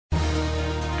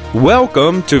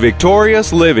Welcome to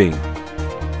Victorious Living.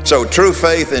 So true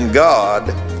faith in God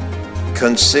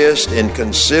consists in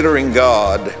considering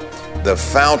God the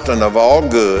fountain of all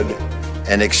good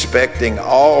and expecting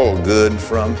all good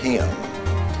from Him.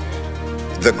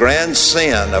 The grand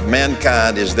sin of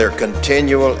mankind is their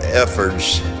continual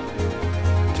efforts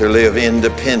to live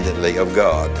independently of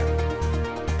God.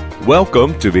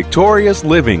 Welcome to Victorious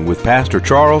Living with Pastor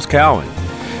Charles Cowan.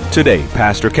 Today,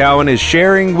 Pastor Cowan is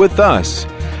sharing with us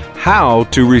how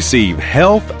to receive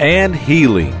health and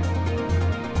healing.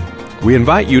 We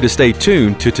invite you to stay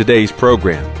tuned to today's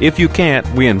program. If you can't,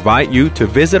 we invite you to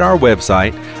visit our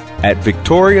website at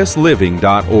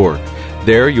victoriousliving.org.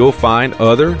 There you'll find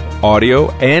other audio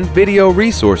and video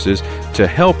resources to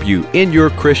help you in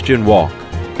your Christian walk.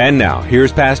 And now,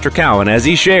 here's Pastor Cowan as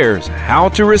he shares how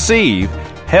to receive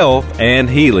health and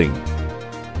healing.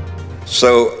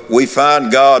 So we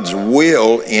find God's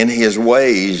will in His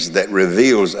ways that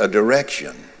reveals a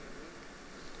direction.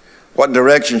 What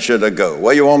direction should I go?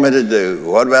 What do you want me to do?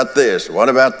 What about this? What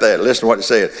about that? Listen to what it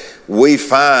said. We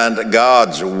find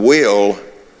God's will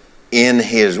in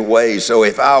His ways. So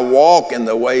if I walk in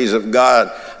the ways of God,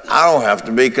 I don't have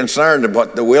to be concerned about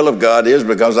what the will of God is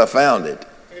because I found it.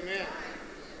 Amen.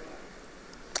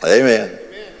 Amen.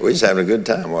 We was having a good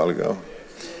time a while ago.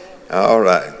 All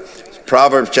right.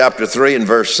 Proverbs chapter 3 and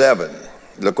verse 7.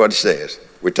 Look what it says.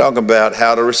 We're talking about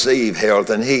how to receive health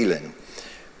and healing.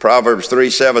 Proverbs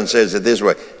 3:7 says it this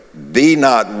way. Be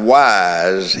not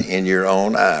wise in your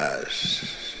own eyes.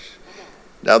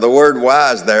 Now the word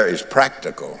wise there is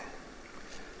practical.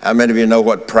 How many of you know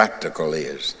what practical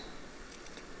is?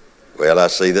 Well, I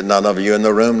see that none of you in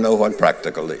the room know what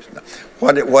practical is.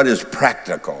 What is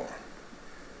practical?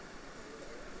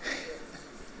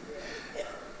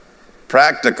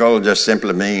 Practical just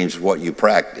simply means what you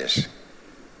practice,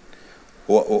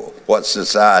 what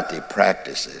society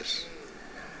practices,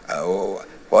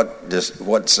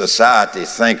 what society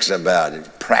thinks about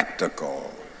it. Practical,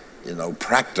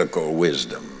 practical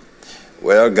wisdom.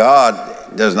 Well,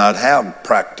 God does not have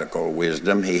practical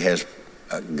wisdom. He has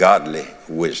godly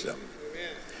wisdom.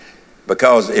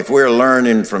 Because if we're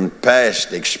learning from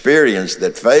past experience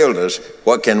that failed us,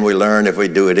 what can we learn if we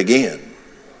do it again?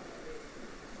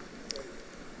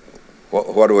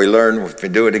 What do we learn if we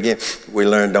do it again? We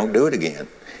learn don't do it again.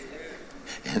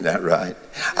 Isn't that right?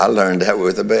 I learned that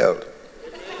with a belt.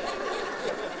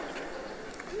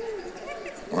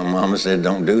 My mama said,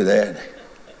 don't do that.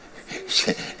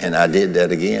 And I did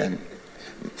that again.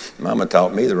 Mama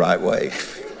taught me the right way.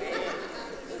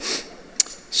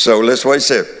 So let's what it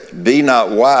said. Be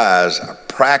not wise,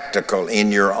 practical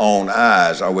in your own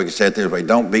eyes. Or we can say it this way.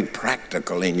 Don't be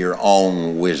practical in your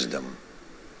own wisdom.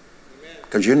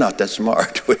 Because you're not that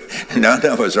smart. None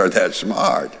of us are that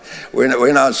smart.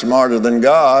 We're not smarter than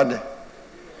God.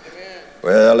 Amen.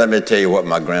 Well, let me tell you what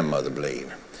my grandmother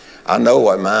believed. I know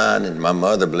what mine and my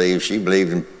mother believed. She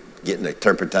believed in getting a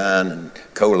turpentine and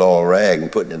coal oil rag and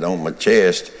putting it on my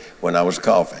chest when I was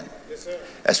coughing. Yes, sir.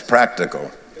 That's practical.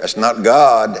 That's not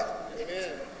God. Amen.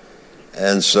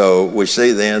 And so we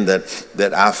see then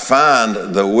that I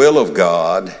find the will of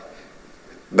God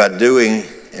by doing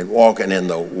and walking in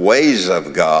the ways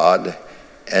of God,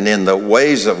 and in the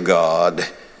ways of God,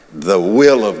 the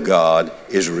will of God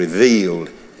is revealed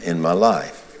in my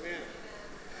life. Amen.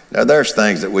 Now, there's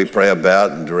things that we pray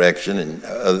about in direction and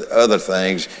other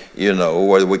things,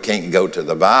 where we can't go to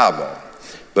the Bible.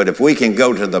 But if we can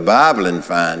go to the Bible and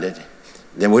find it,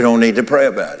 then we don't need to pray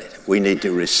about it. We need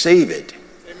to receive it.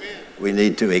 Amen. We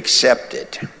need to accept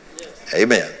it. Yes.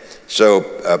 Amen. So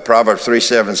Proverbs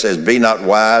 3:7 says, be not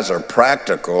wise or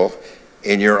practical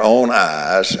in your own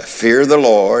eyes. Fear the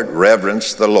Lord,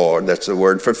 reverence the Lord. That's the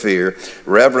word for fear.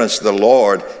 Reverence the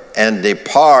Lord and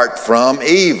depart from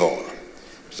evil.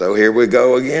 So here we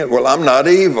go again. Well, I'm not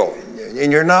evil.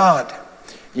 And you're not.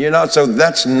 You're not. So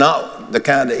that's not the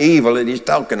kind of evil that he's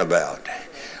talking about.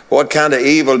 What kind of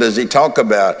evil does he talk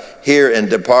about here in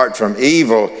depart from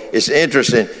evil? It's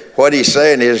interesting. What he's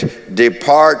saying is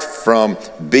depart from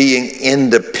being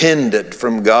independent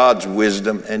from God's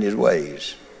wisdom and His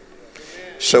ways.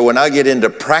 So when I get into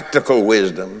practical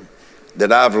wisdom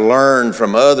that I've learned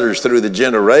from others through the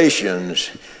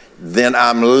generations, then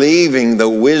I'm leaving the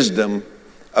wisdom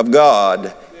of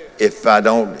God if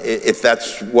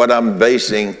that's what I'm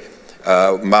basing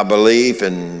my belief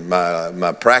and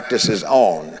my practices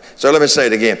on. So let me say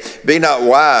it again. Be not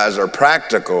wise or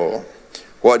practical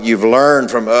what you've learned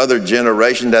from other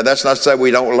generations. Now, that's not to say we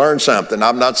don't learn something.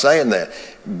 I'm not saying that.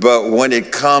 But when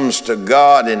it comes to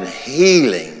God and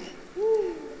healing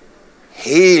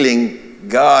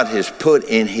God has put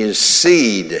in His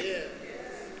seed.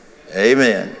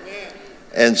 Amen.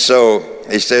 And so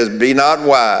he says, be not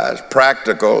wise,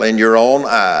 practical in your own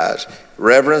eyes.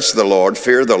 Reverence the Lord,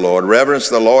 fear the Lord, reverence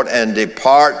the Lord, and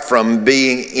depart from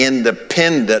being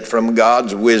independent from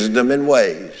God's wisdom and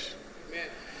ways. Amen.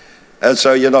 And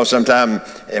so, sometimes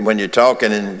when you're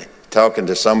talking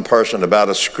to some person about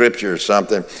a scripture or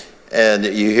something, and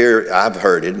you hear, I've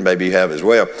heard it, and maybe you have as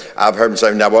well, I've heard them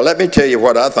say, now, well, let me tell you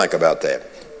what I think about that.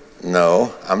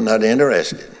 No, I'm not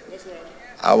interested.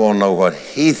 I want to know what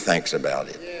he thinks about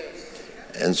it.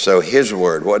 And so his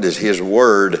word, what does his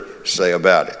word say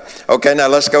about it? Okay, now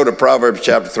let's go to Proverbs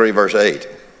chapter 3, verse 8.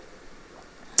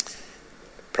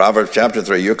 Proverbs chapter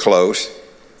 3, you're close.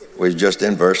 We're just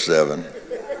in verse 7.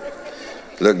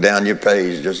 Look down your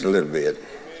page just a little bit.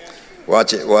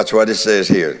 Watch it. Watch what it says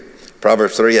here.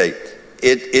 Proverbs 3, 8.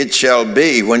 It shall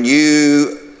be when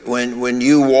you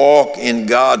walk in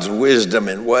God's wisdom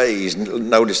and ways,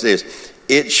 notice this,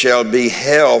 it shall be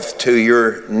health to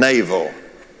your navel.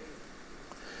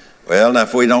 Well, now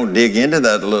if we don't dig into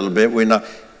that a little bit, we know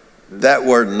that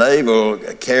word navel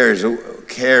carries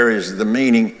the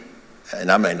meaning,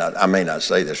 and I may not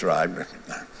say this right, but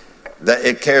that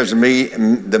it carries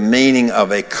the meaning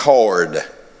of a cord.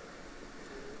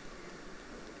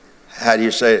 How do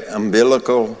you say it?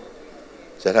 Umbilical?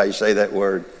 Is that how you say that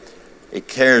word? It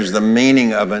carries the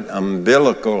meaning of an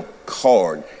umbilical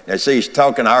cord. Now see, he's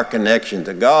talking our connection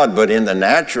to God, but in the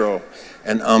natural,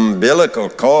 an umbilical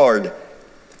cord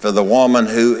for the woman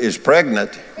who is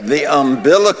pregnant, the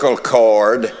umbilical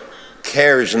cord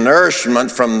carries nourishment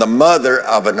from the mother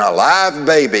of an alive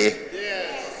baby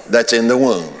that's in the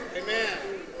womb. Amen.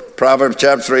 Proverbs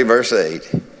chapter 3, verse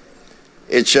 8.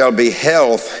 It shall be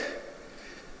health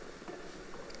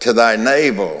to thy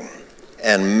navel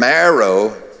and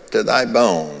marrow to thy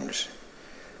bones.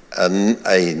 A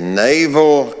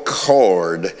navel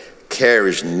cord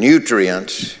carries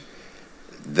nutrients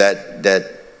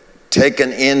that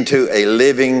taken into a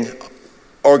living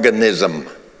organism.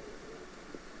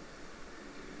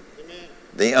 Amen.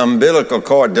 The umbilical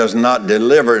cord does not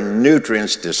deliver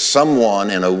nutrients to someone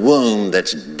in a womb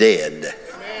that's dead.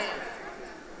 Amen.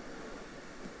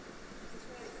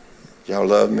 Y'all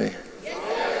love me?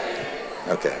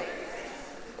 Okay.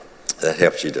 That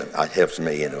helps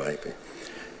me anyway.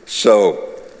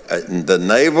 So the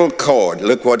navel cord,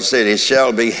 look what it said, it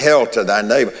shall be health to thy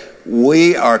navel.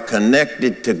 We are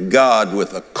connected to God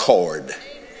with a cord.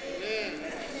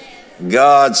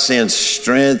 God sends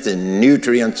strength and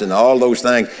nutrients and all those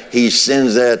things. He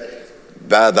sends that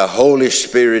by the Holy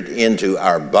Spirit into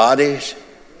our bodies,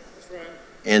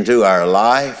 into our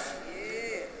life,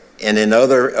 and in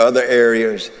other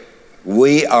areas.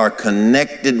 We are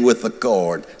connected with the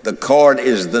cord. The cord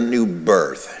is the new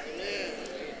birth,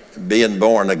 being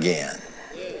born again.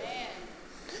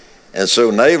 And so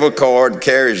navel cord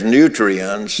carries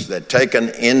nutrients that taken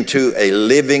into a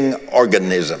living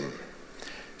organism,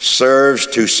 serves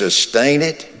to sustain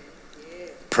it,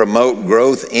 promote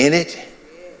growth in it,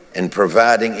 and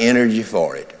providing energy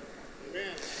for it.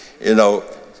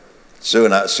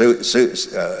 Sue,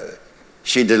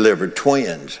 she delivered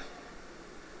twins.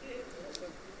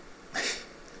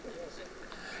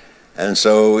 And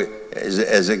so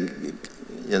as it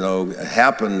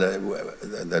happened,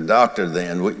 the doctor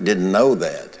then didn't know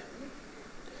that.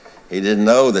 He didn't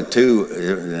know the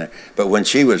two. But when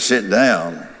she would sit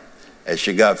down, as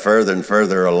she got further and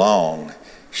further along,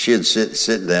 she'd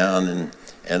sit down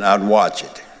and I'd watch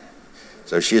it.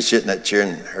 So she'd sit in that chair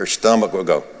and her stomach would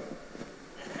go.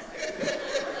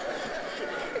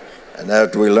 And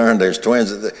after we learned there's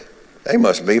twins, they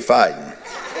must be fighting.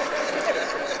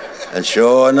 And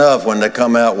sure enough, when they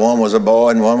come out, one was a boy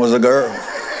and one was a girl.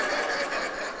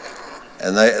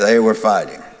 And they were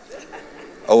fighting.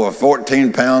 Over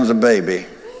 14 pounds of baby,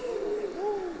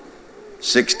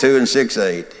 6'2" and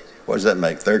 6'8". What does that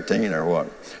make, 13 or what?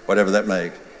 Whatever that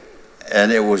makes.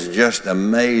 And it was just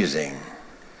amazing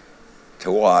to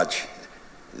watch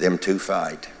them two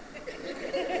fight.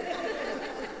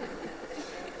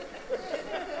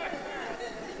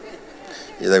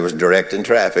 They was directing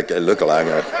traffic. They looked like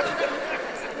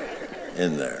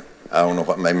in there. I don't know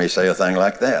what made me say a thing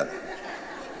like that.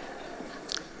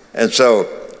 And so,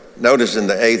 notice in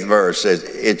the 8th verse, it says,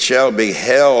 it shall be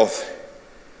health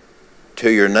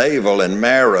to your navel and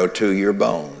marrow to your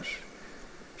bones.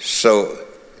 So,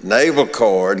 navel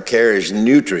cord carries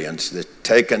nutrients that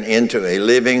taken into a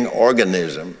living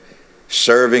organism,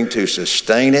 serving to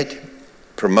sustain it,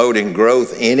 promoting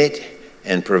growth in it,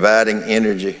 and providing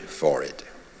energy for it.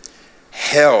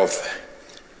 Health,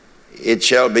 it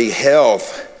shall be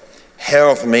health.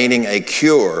 Health meaning a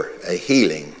cure, a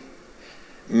healing.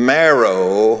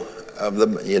 Marrow of the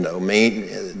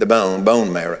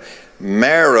bone marrow.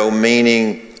 Marrow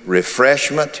meaning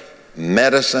refreshment,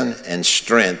 medicine, and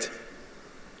strength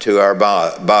to our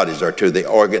bodies, or to the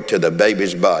organ, to the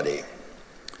baby's body.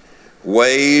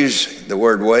 Ways, the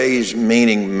word ways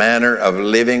meaning manner of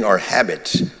living or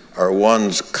habits, or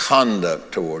one's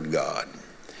conduct toward God.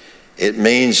 It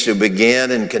means to begin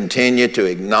and continue to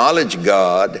acknowledge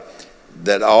God,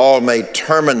 that all may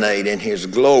terminate in His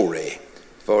glory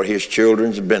for His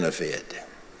children's benefit.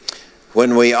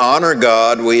 When we honor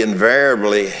God, we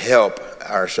invariably help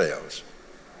ourselves.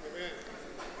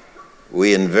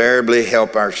 We invariably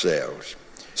help ourselves.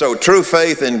 So true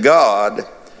faith in God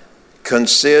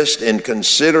consists in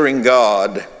considering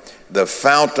God the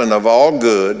fountain of all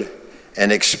good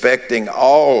and expecting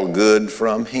all good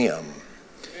from Him.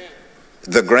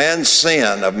 The grand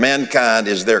sin of mankind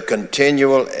is their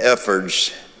continual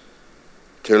efforts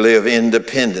to live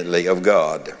independently of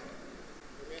God.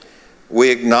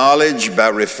 We acknowledge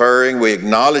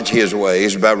His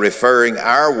ways by referring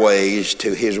our ways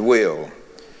to His will.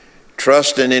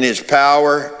 Trusting in His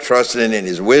power, trusting in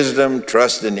His wisdom,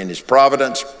 trusting in His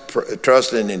providence,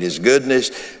 trusting in His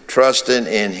goodness, trusting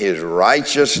in His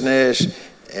righteousness,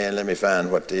 and let me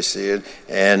find what this is,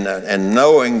 and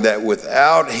knowing that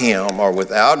without Him or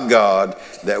without God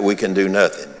that we can do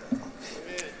nothing.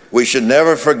 We should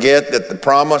never forget that the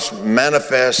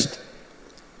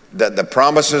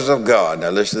promises of God, now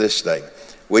listen to this statement,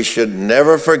 we should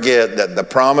never forget that the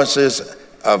promises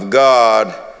of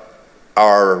God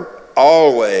are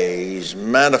always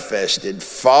manifested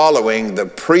following the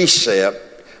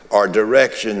precept or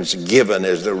directions given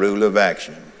as the rule of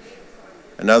action.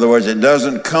 In other words, it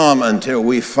doesn't come until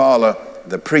we follow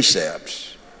the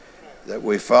precepts, that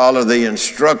we follow the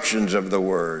instructions of the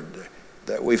Word,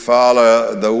 that we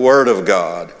follow the Word of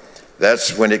God.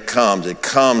 That's when it comes. It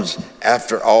comes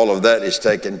after all of that is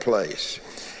taking place.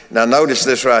 Now notice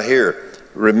this right here.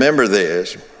 Remember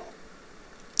this,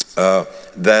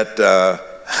 that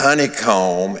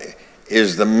honeycomb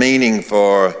is the meaning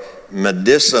for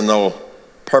medicinal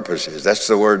purposes. That's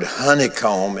the word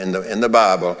honeycomb in the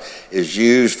Bible is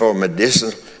used for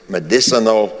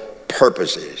medicinal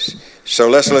purposes. So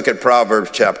let's look at Proverbs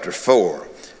chapter 4.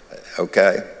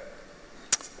 Okay?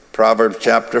 Proverbs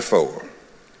chapter 4.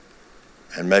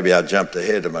 And maybe I jumped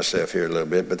ahead of myself here a little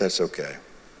bit, but that's okay.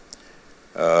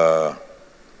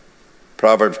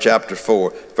 Proverbs chapter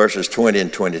 4, verses 20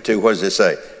 and 22. What does it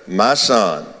say? My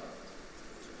son,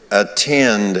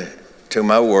 attend to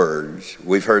my words.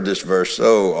 We've heard this verse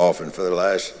so often for the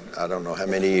last, I don't know how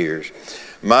many years.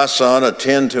 My son,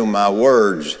 attend to my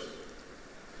words.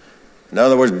 In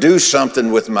other words, do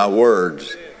something with my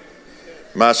words.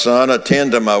 My son,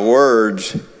 attend to my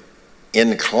words.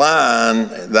 Incline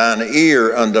thine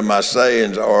ear unto my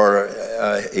sayings, or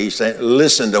he's saying,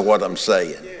 listen to what I'm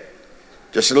saying.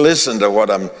 Just listen to what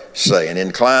I'm saying.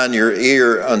 Incline your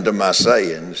ear unto my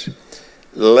sayings.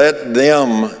 Let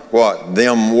them, what?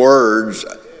 Them words,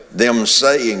 them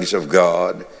sayings of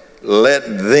God, let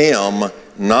them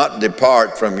not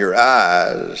depart from your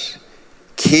eyes.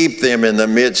 Keep them in the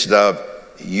midst of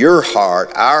your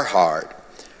heart, our heart.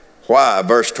 Why?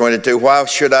 Verse 22. Why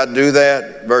should I do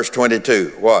that? Verse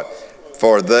 22. What?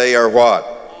 For they are what?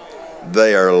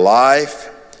 They are life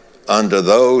unto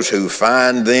those who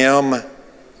find them,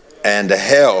 and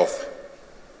health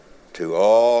to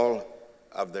all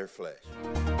of their flesh.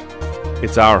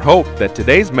 It's our hope that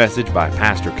today's message by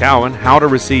Pastor Cowan, How to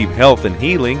Receive Health and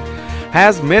Healing,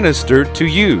 has ministered to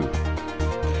you.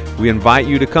 We invite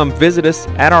you to come visit us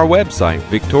at our website,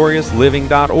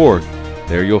 victoriousliving.org.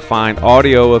 There you'll find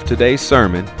audio of today's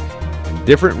sermon and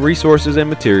different resources and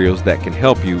materials that can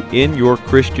help you in your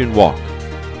Christian walk.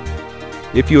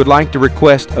 If you would like to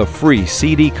request a free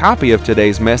CD copy of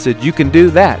today's message, you can do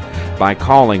that by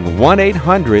calling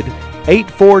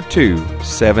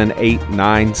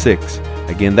 1-800-842-7896.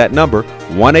 Again, that number,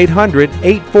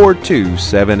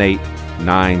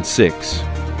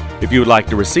 1-800-842-7896. If you would like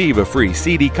to receive a free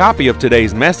CD copy of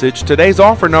today's message, today's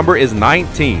offer number is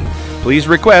 19. Please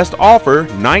request offer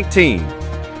 19.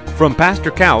 From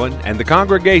Pastor Cowan and the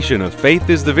congregation of Faith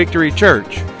is the Victory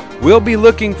Church, we'll be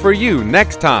looking for you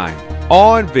next time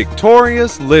on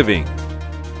Victorious Living.